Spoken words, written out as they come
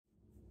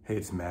Hey,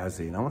 it's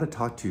Mazzy, and I want to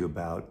talk to you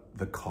about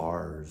the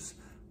Cars,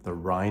 the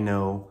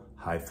Rhino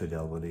high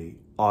fidelity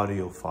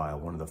audio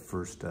file, one of the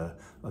first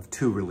of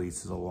two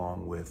releases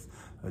along with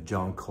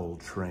John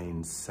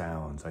Coltrane's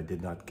sounds. I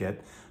did not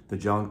get the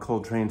John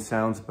Coltrane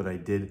sounds, but I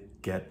did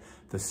get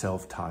the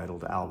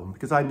self-titled album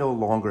because I no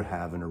longer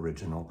have an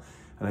original.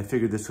 And I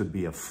figured this would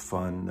be a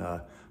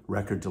fun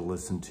record to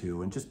listen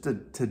to and just to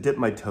dip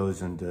my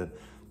toes into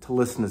to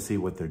listen to see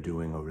what they're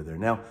doing over there.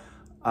 Now,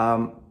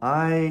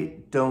 I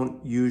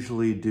don't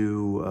usually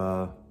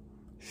do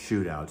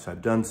shootouts.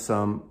 I've done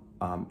some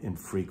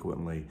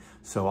infrequently.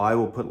 So I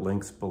will put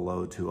links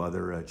below to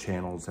other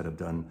channels that have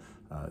done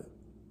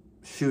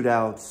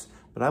shootouts.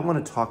 But I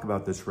want to talk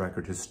about this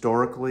record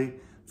historically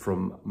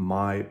from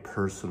my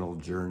personal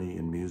journey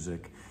in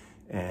music.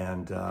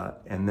 And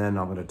then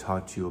I'm going to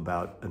talk to you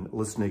about a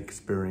listening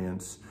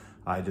experience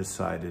I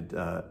decided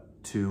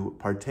to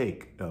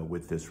partake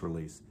with this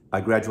release. I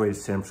graduated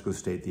San Francisco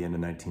State at the end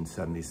of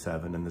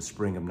 1977. In the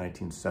spring of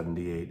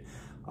 1978,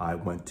 I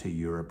went to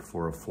Europe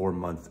for a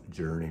 4-month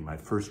journey, my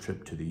first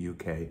trip to the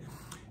UK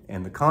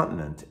and the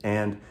continent.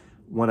 And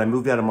when I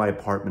moved out of my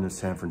apartment in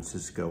San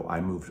Francisco,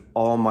 I moved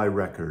all my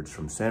records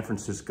from San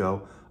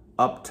Francisco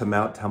up to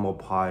Mount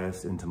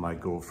Tamalpais into my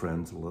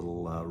girlfriend's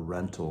little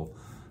rental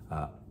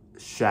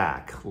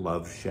shack,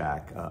 love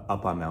shack,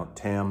 up on Mount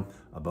Tam,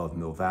 above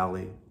Mill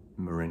Valley,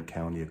 Marin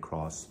County,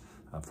 across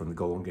from the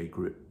Golden Gate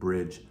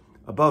Bridge,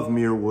 above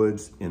Muir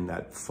Woods in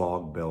that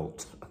fog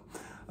belt.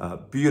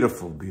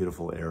 Beautiful,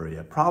 beautiful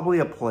area. Probably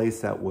a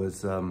place that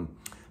was, I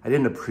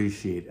didn't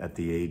appreciate at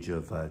the age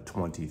of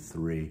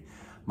 23.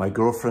 My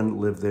girlfriend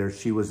lived there.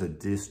 She was a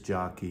disc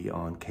jockey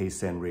on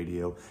KSAN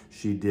radio.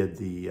 She did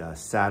the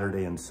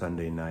Saturday and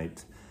Sunday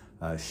night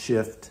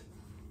shift,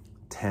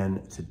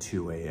 10 to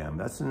 2 a.m.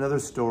 That's another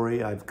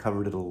story. I've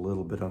covered it a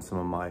little bit on some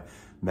of my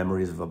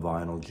Memories of a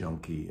Vinyl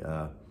Junkie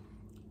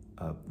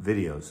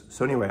videos.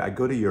 So anyway, I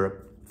go to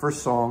Europe.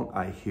 First song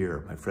I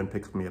hear, my friend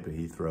picks me up at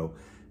Heathrow.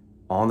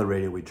 On the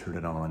radio, we turn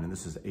it on, and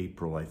this is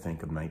April, I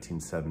think, of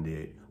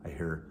 1978. I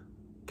hear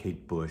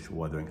Kate Bush,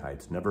 Wuthering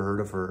Heights. Never heard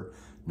of her,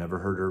 never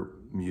heard her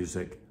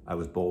music. I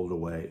was bowled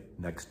away.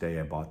 Next day,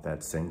 I bought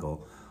that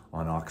single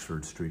on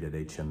Oxford Street at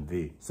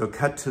HMV. So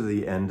cut to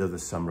the end of the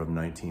summer of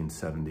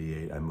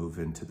 1978. I move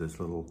into this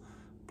little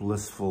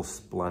blissful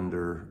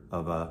splendor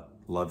of a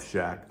love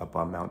shack up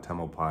on Mount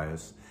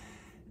Tamalpais.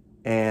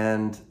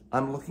 And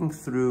I'm looking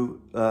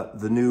through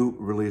the new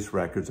release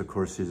records. Of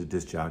course, she's a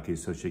disc jockey,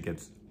 so she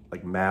gets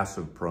like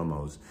massive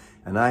promos.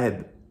 And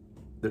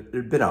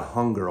there'd been a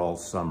hunger all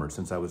summer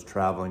since I was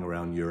traveling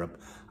around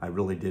Europe. I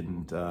really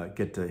didn't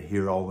get to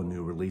hear all the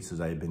new releases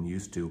I had been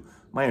used to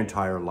my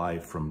entire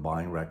life, from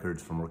buying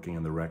records, from working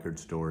in the record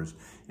stores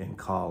in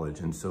college.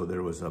 And so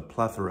there was a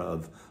plethora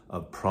of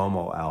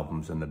promo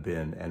albums in the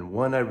bin. And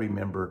one I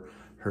remember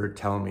her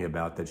telling me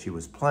about that she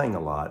was playing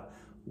a lot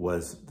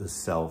was the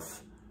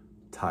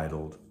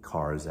self-titled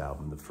Cars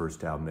album, the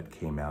first album that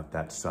came out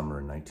that summer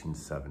in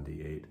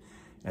 1978.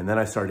 And then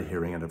I started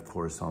hearing it, of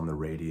course, on the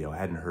radio. I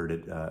hadn't heard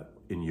it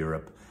in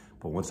Europe,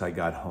 but once I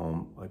got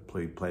home, I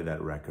play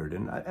that record.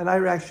 And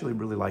I actually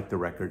really liked the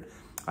record.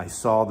 I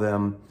saw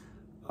them,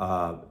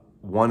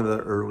 one of the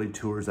early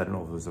tours, I don't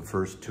know if it was the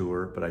first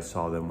tour, but I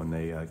saw them when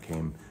they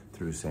came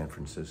through San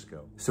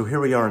Francisco. So here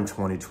we are in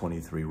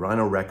 2023.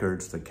 Rhino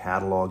Records, the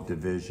catalog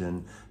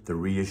division, the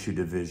reissue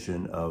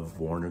division of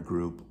Warner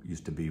Group,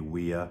 used to be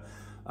WEA,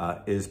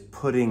 is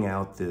putting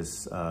out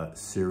this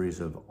series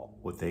of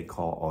what they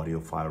call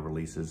audiophile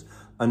releases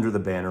under the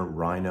banner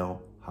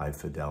Rhino High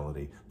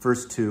Fidelity.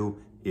 First two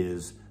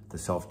is the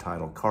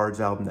self-titled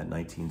Cards album, that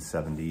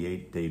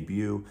 1978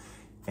 debut,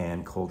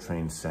 and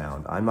Coltrane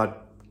Sound. I'm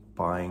not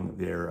buying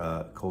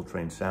their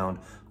Coltrane Sound.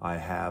 I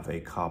have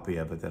a copy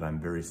of it that I'm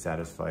very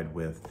satisfied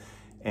with.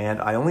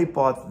 And I only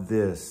bought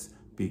this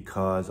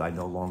because I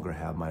no longer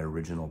have my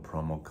original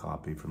promo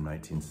copy from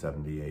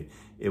 1978.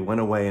 It went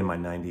away in my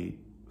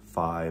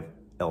 95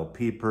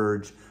 LP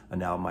purge,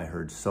 an album I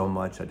heard so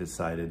much, I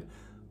decided,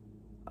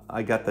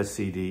 I got the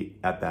CD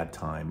at that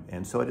time.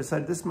 And so I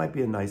decided this might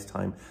be a nice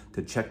time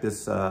to check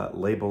this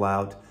label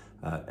out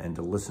and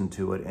to listen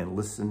to it, and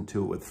listen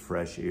to it with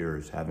fresh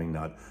ears, having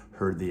not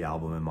heard the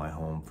album in my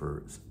home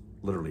for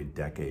literally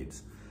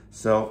decades.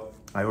 So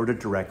I ordered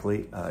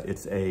directly.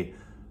 It's a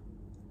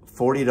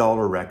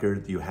 $40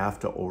 record. You have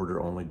to order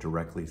only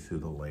directly through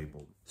the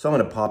label. So I'm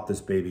gonna pop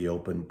this baby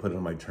open, put it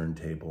on my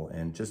turntable,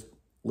 and just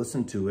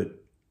listen to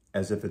it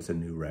as if it's a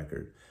new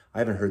record. I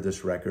haven't heard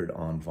this record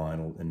on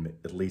vinyl in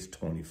at least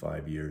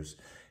 25 years,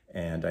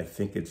 and I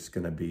think it's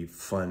gonna be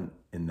fun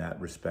in that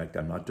respect.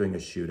 I'm not doing a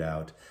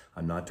shootout.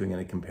 I'm not doing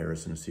any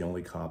comparison. It's the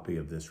only copy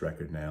of this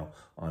record now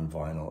on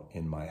vinyl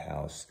in my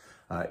house.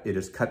 It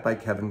is cut by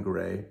Kevin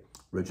Gray,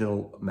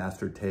 original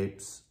master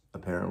tapes,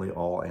 apparently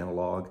all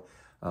analog,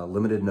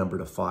 limited number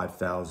to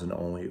 5,000,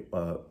 only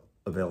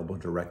available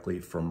directly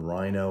from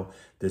Rhino.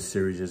 This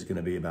series is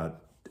gonna be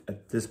about,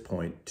 at this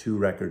point, 2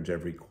 records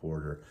every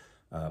quarter,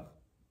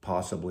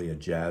 possibly a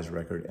jazz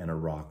record and a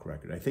rock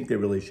record. I think they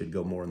really should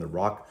go more in the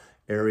rock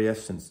area,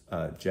 since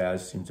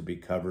jazz seems to be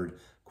covered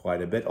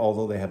quite a bit,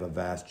 although they have a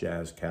vast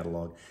jazz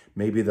catalog.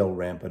 Maybe they'll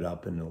ramp it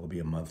up and it'll be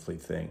a monthly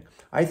thing.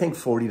 I think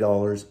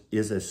 $40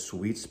 is a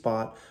sweet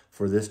spot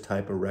for this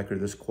type of record,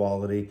 this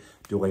quality.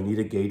 Do I need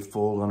a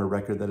gatefold on a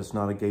record that is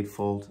not a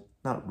gatefold?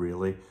 Not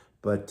really,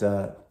 but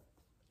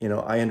you know,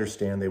 I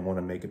understand they want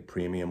to make it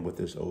premium with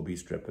this OB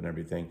strip and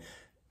everything.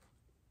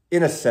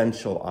 In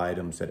essential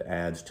items, that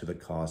adds to the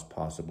cost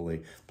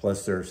possibly.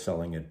 Plus they're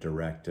selling it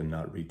direct and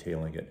not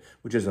retailing it,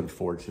 which is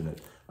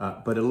unfortunate.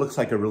 But it looks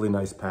like a really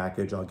nice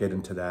package. I'll get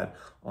into that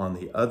on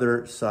the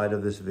other side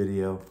of this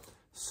video.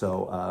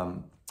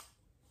 So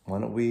why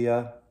don't we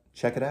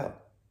check it out?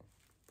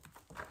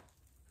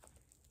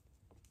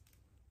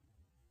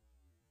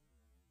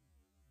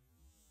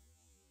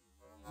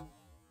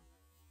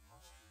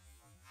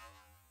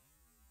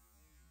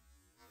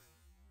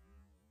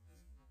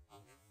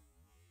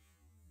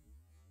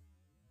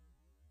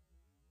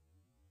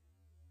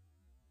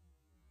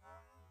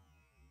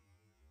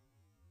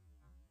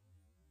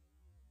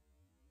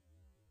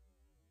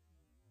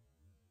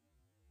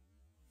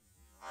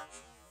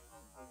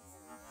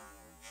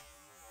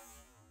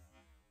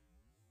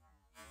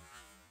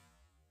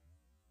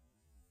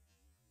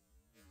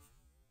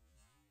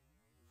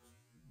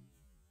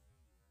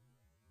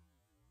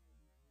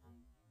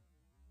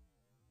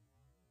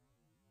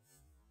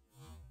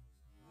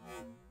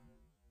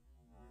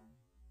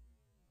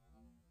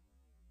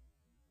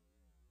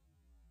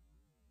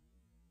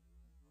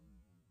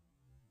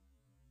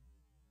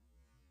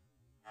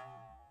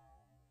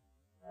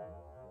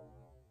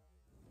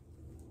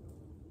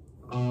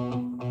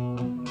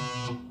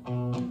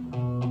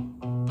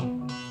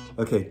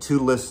 Okay, 2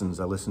 listens.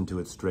 I listened to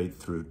it straight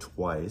through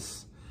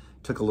twice.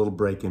 Took a little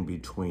break in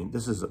between.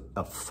 This is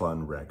a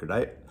fun record.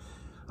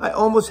 I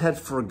almost had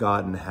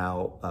forgotten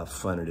how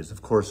fun it is.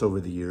 Of course, over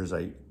the years,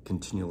 I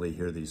continually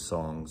hear these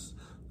songs.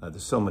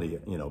 There's so many,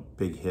 you know,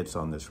 big hits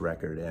on this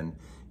record, and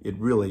it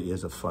really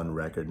is a fun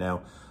record.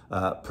 Now,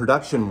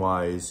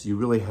 production-wise, you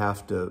really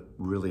have to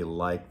really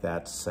like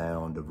that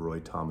sound of Roy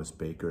Thomas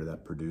Baker,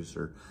 that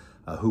producer,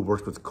 who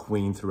worked with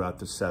Queen throughout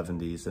the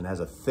 70s and has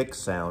a thick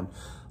sound.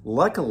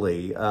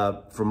 Luckily,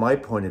 from my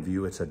point of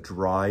view, it's a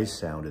dry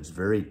sound. It's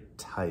very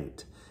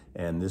tight,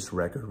 and this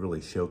record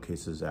really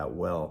showcases that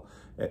well.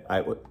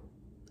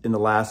 In the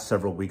last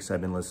several weeks,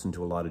 I've been listening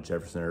to a lot of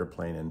Jefferson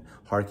Airplane and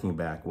harking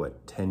back,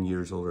 10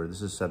 years older?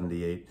 This is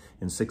 78.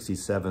 In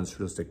 67,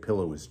 Surrealistic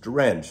Pillow was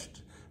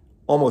drenched,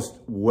 almost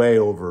way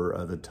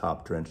over the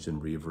top, drenched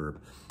in reverb.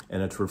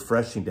 And it's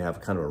refreshing to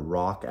have kind of a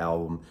rock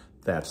album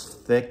that's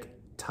thick,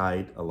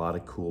 tight, a lot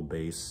of cool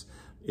bass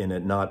in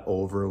it, not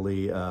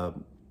overly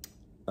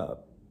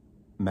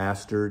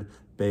mastered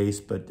bass,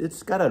 but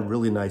it's got a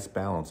really nice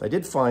balance. I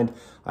did find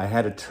I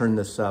had to turn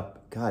this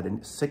up,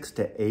 God, 6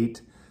 to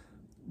 8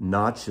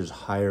 notches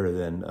higher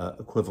than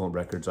equivalent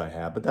records I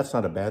have, but that's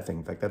not a bad thing.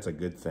 In fact, that's a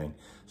good thing.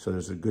 So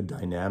there's a good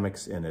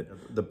dynamics in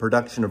it. The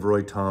production of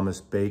Roy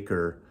Thomas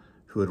Baker,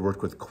 who had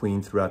worked with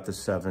Queen throughout the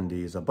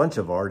 70s, a bunch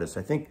of artists.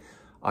 I think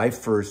I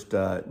first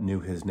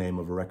knew his name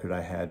of a record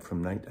I had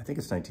from, I think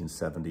it's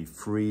 1970,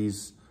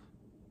 Free's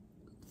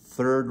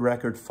third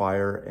record,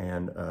 Fire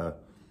and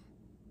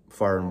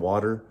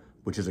Water,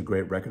 which is a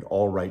great record.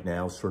 All Right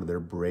Now, sort of their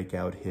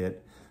breakout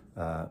hit.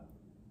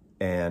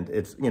 And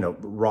it's, you know,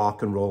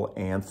 rock and roll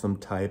anthem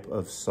type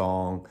of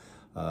song,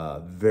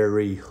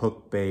 very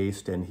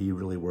hook-based, and he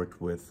really worked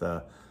with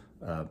the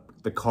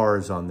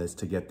Cars on this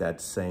to get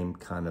that same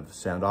kind of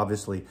sound.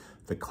 Obviously,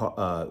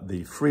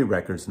 the Free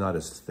record's not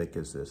as thick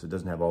as this. It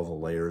doesn't have all the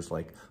layers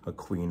like a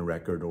Queen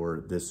record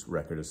or this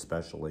record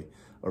especially,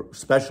 or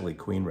especially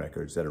Queen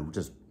records that are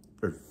just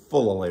are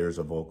full of layers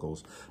of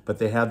vocals, but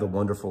they have the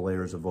wonderful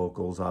layers of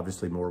vocals,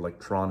 obviously more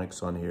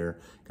electronics on here,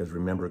 because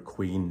remember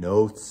Queen,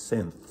 no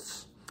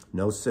synths.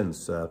 No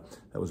synths.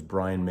 That was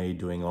Brian May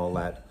doing all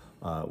that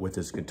with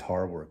his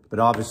guitar work. But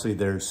obviously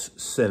there's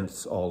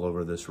synths all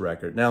over this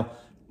record. Now,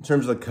 in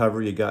terms of the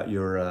cover, you got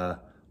your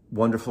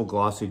wonderful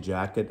glossy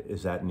jacket.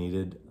 Is that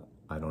needed?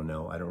 I don't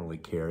know. I don't really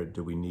care.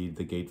 Do we need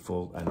the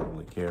gatefold? I don't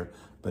really care.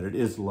 But it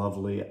is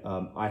lovely.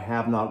 I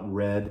have not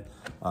read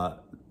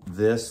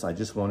this. I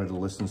just wanted to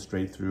listen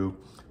straight through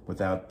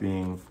without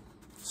being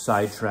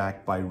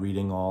sidetracked by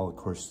reading all, of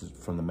course,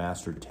 from the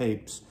master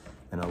tapes,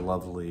 and a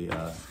lovely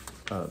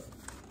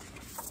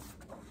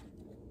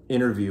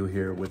interview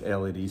here with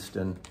Elliot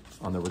Easton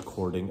on the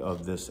recording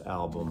of this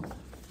album.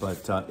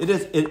 But it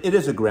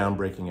is a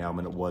groundbreaking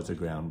album, and it was a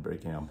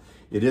groundbreaking album.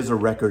 It is a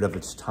record of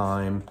its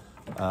time.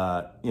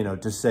 You know,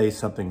 to say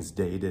something's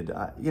dated,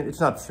 you know,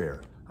 it's not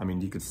fair. I mean,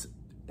 you could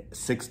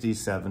 60s,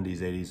 70s,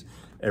 80s,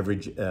 every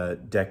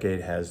decade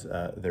has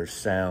their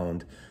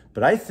sound.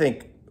 But I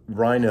think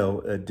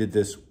Rhino did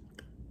this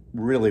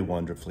really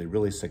wonderfully,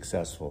 really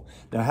successful.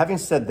 Now, having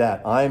said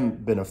that,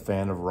 I've been a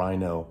fan of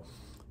Rhino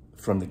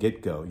from the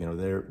get-go. You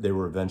know, they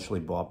were eventually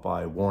bought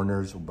by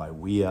Warner's, by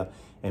WEA,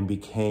 and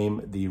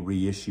became the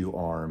reissue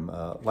arm,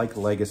 like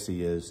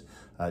Legacy is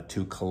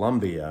to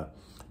Columbia.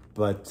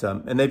 But,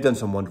 and they've done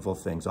some wonderful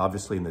things.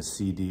 Obviously, in the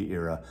CD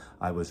era,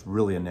 I was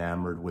really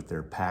enamored with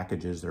their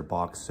packages, their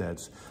box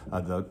sets,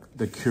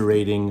 the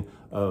curating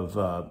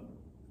of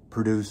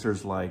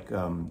producers like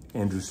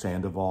Andrew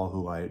Sandoval,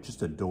 who I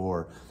just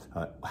adore,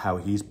 how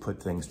he's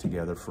put things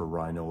together for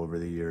Rhino over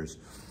the years.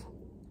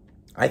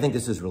 I think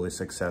this is really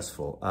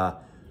successful.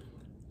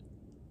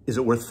 Is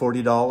it worth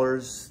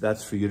 $40?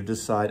 That's for you to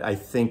decide. I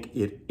think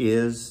it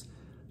is.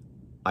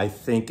 I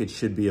think it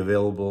should be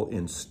available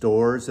in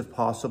stores if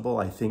possible.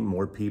 I think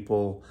more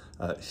people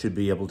should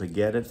be able to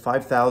get it.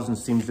 5,000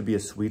 seems to be a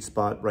sweet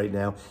spot right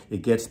now.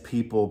 It gets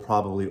people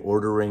probably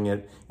ordering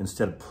it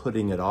instead of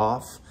putting it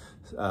off.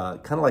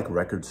 Kind of like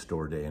record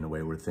store day in a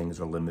way, where things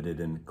are limited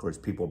and of course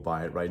people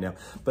buy it right now.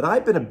 But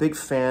I've been a big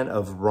fan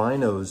of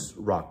Rhino's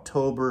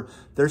Rocktober,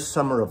 their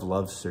Summer of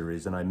Love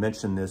series, and I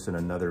mentioned this in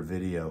another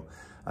video.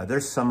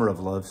 Their Summer of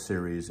Love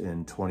series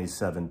in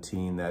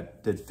 2017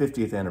 that did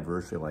 50th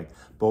anniversary, like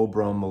Beau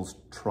Brummell's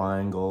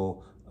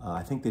Triangle.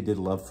 I think they did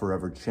Love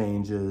Forever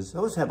Changes.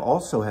 Those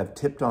also have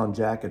tipped-on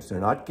jackets. They're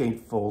not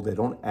gatefold. They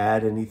don't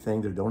add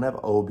anything. They don't have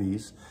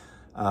obies.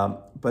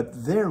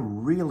 But they're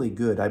really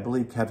good. I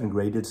believe Kevin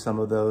Gray did some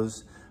of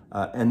those.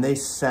 And they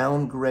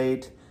sound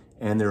great,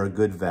 and they're a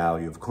good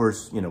value. Of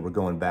course, you know, we're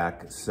going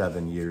back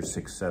 6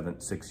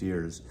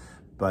 years.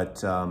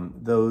 But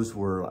those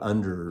were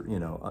under, you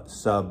know,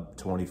 sub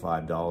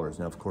 $25.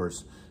 Now, of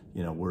course,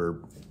 you know,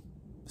 we're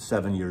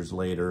 7 years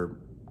later,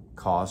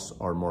 costs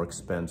are more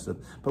expensive.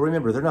 But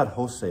remember, they're not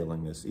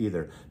wholesaling this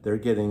either. They're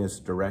getting this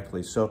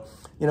directly. So,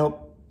 you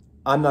know,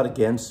 I'm not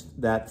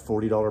against that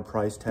 $40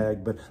 price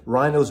tag, but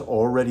Rhino's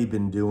already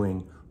been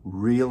doing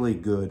really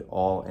good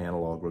all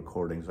analog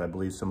recordings. I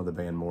believe some of the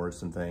Van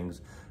Morrison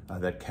things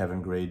that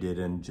Kevin Gray did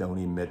and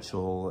Joni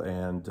Mitchell.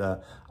 And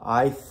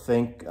I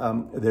think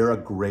they're a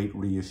great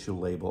reissue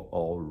label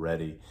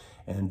already.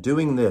 And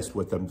doing this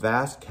with the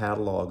vast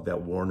catalog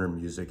that Warner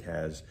Music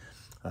has,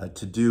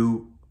 to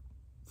do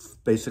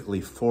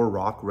basically 4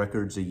 rock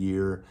records a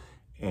year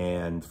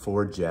and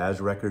 4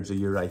 jazz records a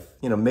year,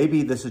 you know,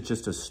 maybe this is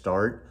just a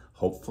start,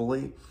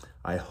 hopefully.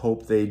 I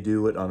hope they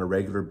do it on a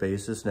regular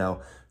basis.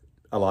 Now,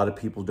 a lot of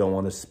people don't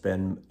want to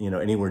spend, you know,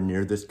 anywhere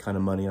near this kind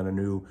of money on a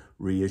new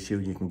reissue.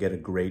 You can get a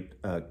great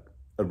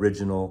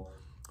original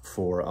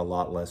for a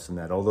lot less than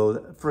that.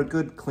 Although for a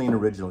good, clean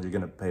original, you're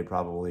going to pay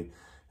probably,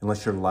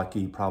 unless you're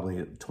lucky, probably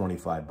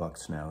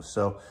 $25 now.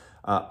 So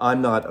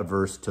I'm not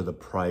averse to the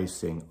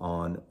pricing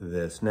on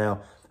this.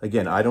 Now,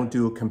 again, I don't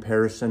do a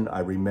comparison. I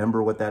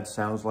remember what that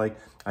sounds like.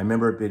 I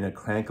remember it being a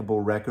crankable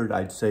record.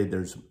 I'd say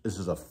this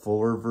is a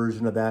fuller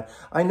version of that.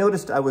 I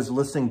noticed I was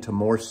listening to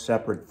more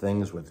separate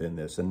things within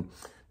this, and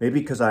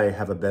maybe because I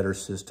have a better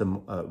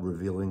system,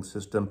 revealing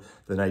system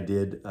than I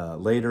did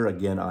later.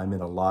 Again, I'm in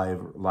a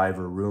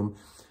liver room.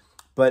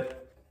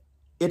 But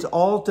it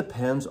all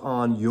depends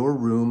on your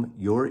room,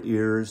 your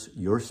ears,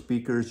 your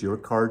speakers, your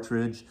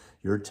cartridge,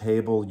 your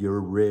table, your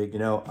rig. You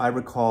know, I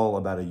recall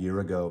about a year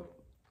ago,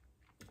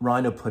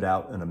 Rhino put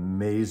out an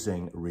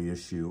amazing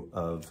reissue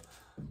of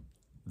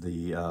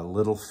the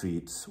Little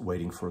Feat's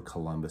Waiting for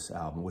Columbus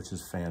album, which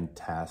is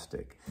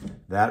fantastic.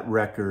 That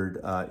record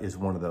is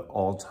one of the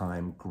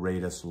all-time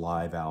greatest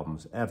live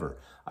albums ever.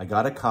 I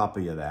got a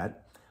copy of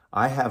that.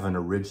 I have an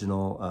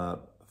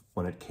original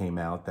when it came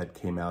out, that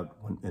came out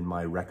in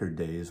my record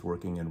days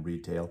working in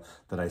retail,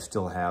 that I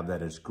still have,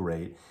 that is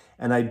great.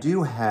 And I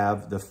do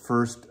have the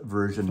first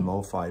version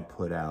MoFi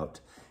put out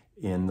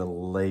in the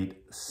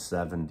late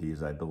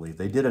 70s, I believe.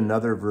 They did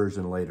another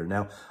version later.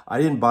 Now, I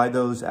didn't buy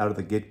those out of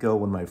the get-go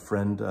when my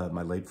friend,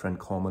 my late friend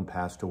Coleman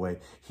passed away.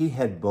 He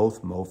had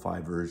both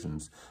MoFi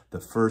versions,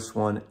 the first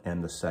one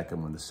and the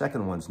second one. The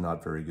second one's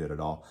not very good at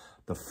all.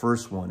 The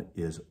first one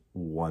is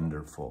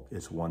wonderful.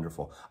 It's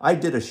wonderful. I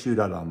did a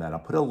shootout on that. I'll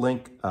put a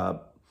link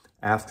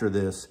after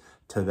this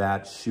to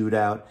that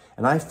shootout,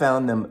 and I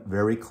found them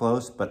very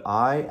close, but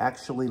I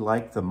actually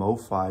like the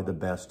MoFi the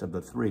best of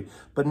the 3,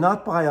 but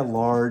not by a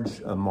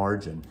large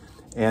margin.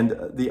 And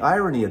the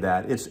irony of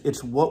that,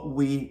 it's what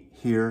we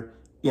hear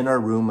in our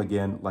room,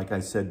 again, like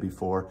I said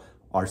before,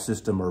 our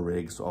system or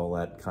rigs, all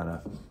that kind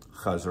of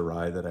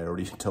chazzarai that I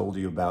already told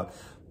you about.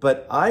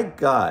 But I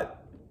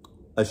got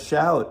a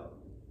shout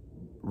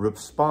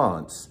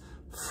response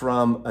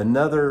from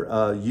another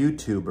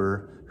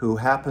YouTuber who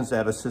happens to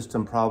have a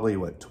system probably,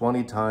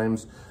 20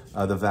 times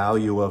the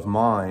value of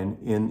mine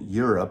in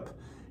Europe.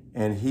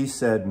 And he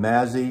said,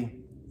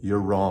 Mazzy, you're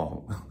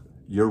wrong.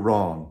 You're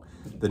wrong.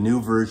 The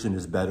new version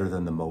is better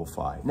than the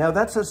MoFi. Now,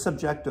 that's a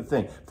subjective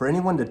thing. For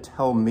anyone to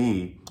tell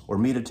me, or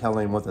me to tell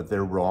anyone that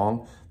they're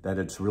wrong, that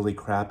it's really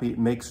crappy, it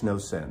makes no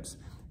sense.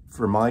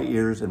 For my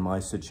ears and my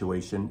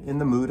situation, in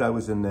the mood I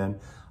was in then,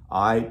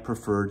 I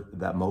preferred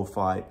that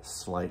MoFi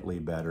slightly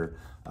better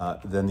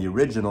than the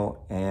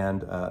original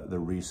and the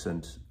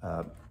recent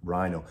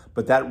Rhino.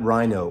 But that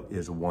Rhino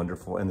is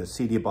wonderful, and the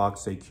CD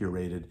box they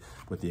curated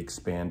with the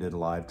expanded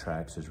live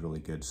tracks is really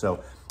good.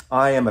 So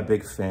I am a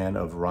big fan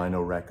of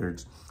Rhino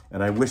records,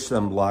 and I wish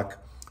them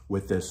luck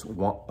with this,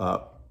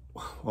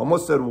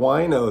 almost said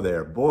wino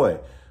there, boy.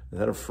 Is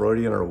that a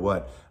Freudian or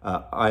what?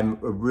 I'm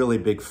a really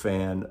big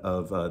fan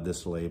of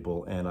this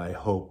label, and I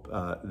hope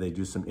they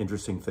do some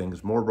interesting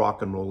things. More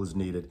rock and roll is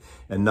needed,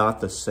 and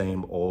not the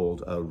same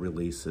old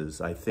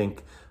releases. I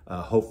think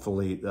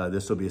Hopefully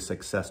this will be a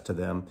success to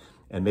them,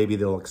 and maybe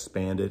they'll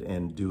expand it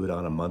and do it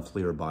on a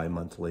monthly or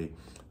bi-monthly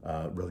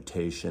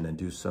rotation and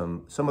do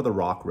some of the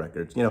rock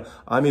records. You know,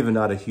 I'm even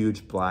not a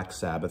huge Black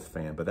Sabbath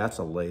fan, but that's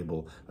a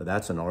label,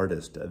 that's an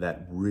artist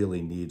that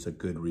really needs a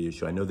good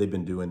reissue. I know they've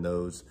been doing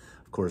those,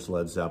 of course,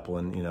 Led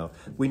Zeppelin. You know,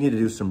 we need to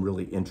do some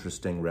really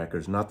interesting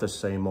records, not the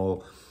same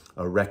old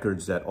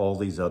records that all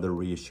these other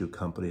reissue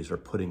companies are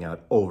putting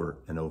out over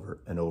and over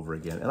and over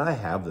again. And I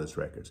have those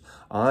records.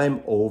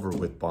 I'm over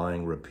with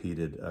buying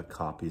repeated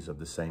copies of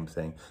the same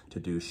thing to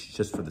do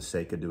just for the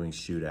sake of doing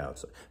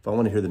shootouts. If I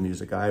want to hear the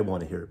music, I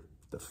want to hear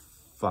the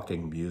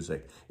fucking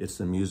music. It's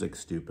the music,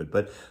 stupid.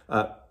 But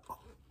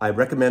I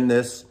recommend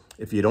this.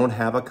 If you don't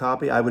have a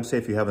copy, I would say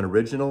if you have an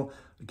original,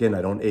 again,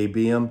 I don't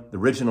AB them. The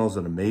original is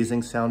an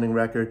amazing sounding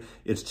record.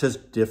 It's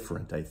just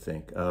different, I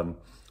think.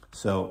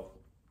 So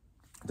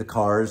the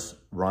Cars,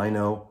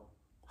 Rhino,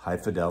 High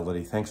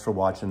Fidelity. Thanks for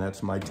watching.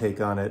 That's my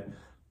take on it.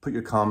 Put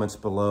your comments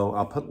below.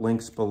 I'll put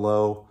links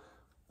below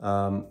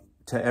to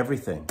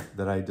everything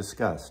that I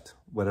discussed,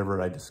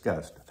 whatever I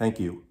discussed. Thank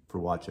you for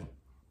watching.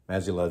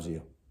 Mazzy loves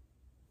you.